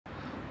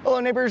Hello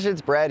neighbors,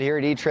 it's Brad here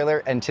at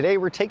eTrailer, and today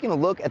we're taking a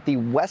look at the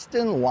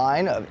Westin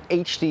line of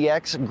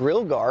HDX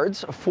Grille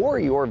Guards for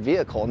your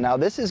vehicle. Now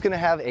this is going to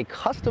have a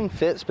custom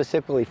fit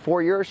specifically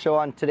for yours. So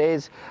on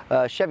today's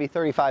Chevy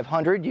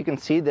 3500, you can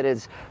see that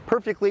it's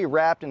perfectly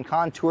wrapped and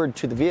contoured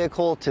to the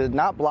vehicle to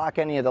not block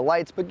any of the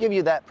lights, but give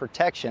you that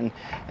protection.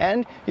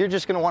 And you're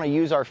just going to want to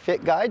use our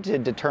fit guide to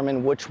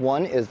determine which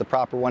one is the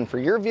proper one for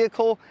your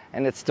vehicle,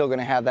 and it's still going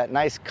to have that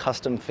nice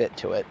custom fit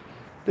to it.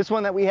 This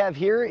one that we have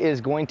here is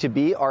going to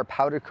be our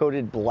powder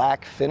coated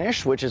black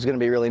finish, which is going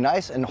to be really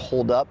nice and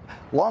hold up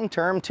long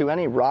term to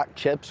any rock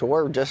chips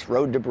or just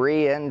road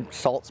debris and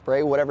salt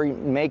spray, whatever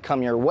may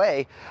come your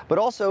way. But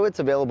also it's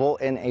available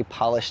in a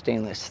polished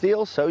stainless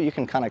steel, so you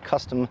can kind of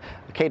custom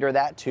cater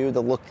that to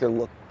the look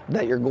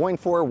that you're going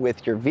for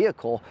with your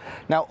vehicle.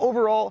 Now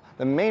overall,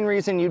 the main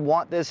reason you'd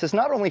want this is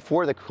not only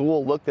for the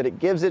cool look that it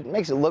gives, it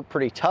makes it look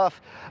pretty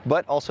tough,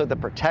 but also the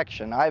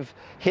protection. I've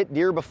hit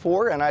deer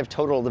before and I've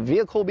totaled the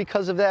vehicle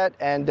because of that,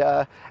 and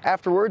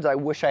afterwards I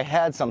wish I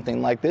had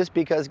something like this,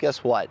 because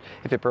guess what?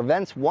 If it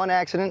prevents one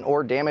accident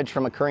or damage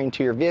from occurring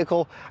to your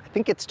vehicle, I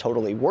think it's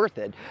totally worth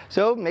it.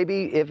 So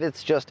maybe if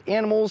it's just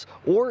animals,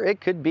 or it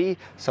could be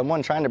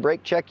someone trying to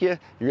brake check you,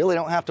 you really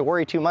don't have to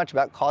worry too much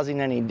about causing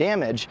any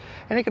damage.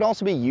 And it can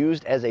also be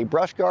used as a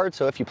brush guard,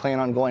 so if you plan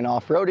on going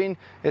off-roading,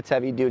 it's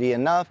heavy duty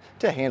enough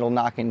to handle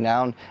knocking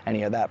down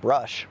any of that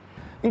brush.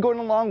 And going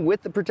along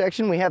with the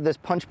protection, we have this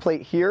punch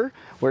plate here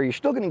where you're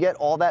still going to get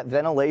all that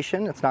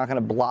ventilation. It's not going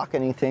to block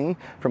anything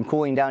from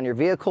cooling down your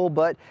vehicle,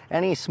 but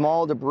any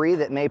small debris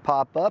that may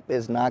pop up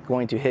is not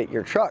going to hit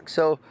your truck.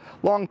 So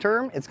long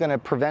term, it's going to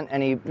prevent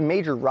any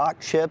major rock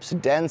chips,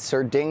 dents,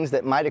 or dings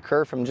that might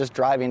occur from just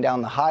driving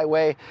down the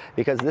highway,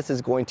 because this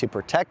is going to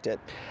protect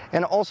it.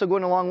 And also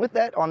going along with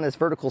that, on this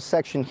vertical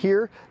section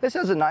here, this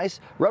has a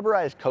nice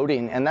rubberized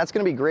coating, and that's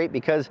going to be great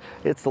because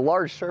it's the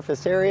large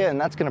surface area,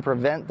 and that's going to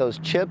prevent those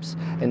chips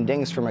and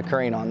dings from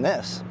occurring on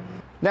this.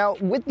 Now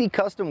with the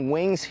custom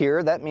wings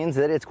here, that means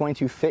that it's going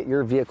to fit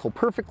your vehicle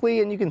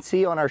perfectly, and you can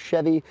see on our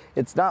Chevy,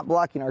 it's not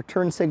blocking our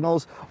turn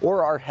signals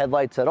or our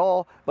headlights at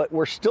all, but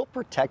we're still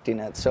protecting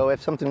it. So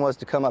if something was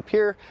to come up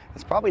here,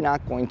 it's probably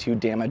not going to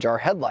damage our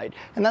headlight.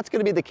 And that's going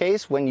to be the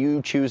case when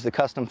you choose the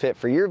custom fit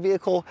for your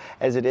vehicle,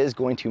 as it is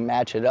going to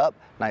match it up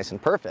nice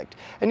and perfect.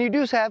 And you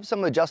do have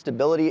some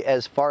adjustability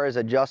as far as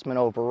adjustment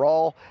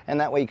overall,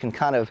 and that way you can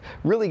kind of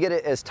really get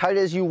it as tight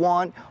as you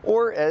want,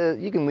 or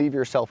you can leave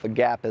yourself a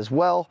gap as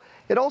well.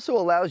 It also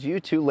allows you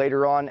to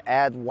later on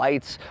add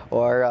lights,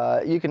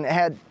 or you can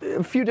add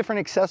a few different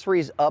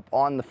accessories up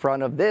on the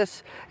front of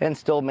this and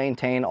still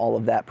maintain all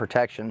of that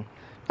protection.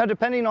 Now,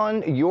 depending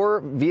on your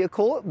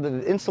vehicle,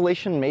 the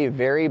installation may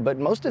vary, but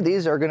most of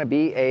these are going to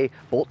be a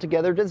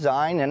bolt-together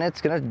design, and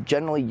it's going to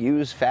generally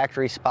use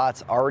factory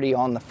spots already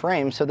on the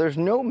frame, so there's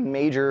no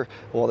major,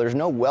 well, there's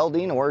no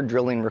welding or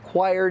drilling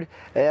required.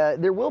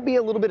 There will be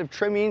a little bit of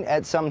trimming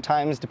at some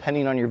times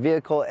depending on your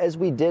vehicle, as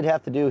we did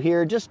have to do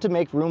here, just to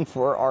make room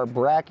for our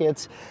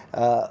brackets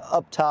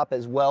up top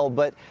as well,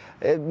 but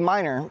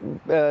minor,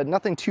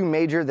 nothing too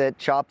major that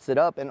chops it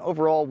up. And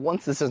overall,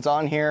 once this is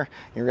on here,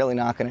 you're really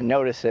not going to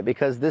notice it,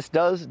 because this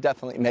does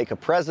definitely make a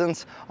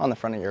presence on the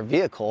front of your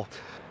vehicle.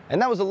 And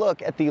that was a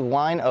look at the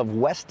line of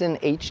Westin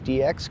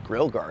HDX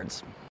Grille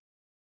Guards.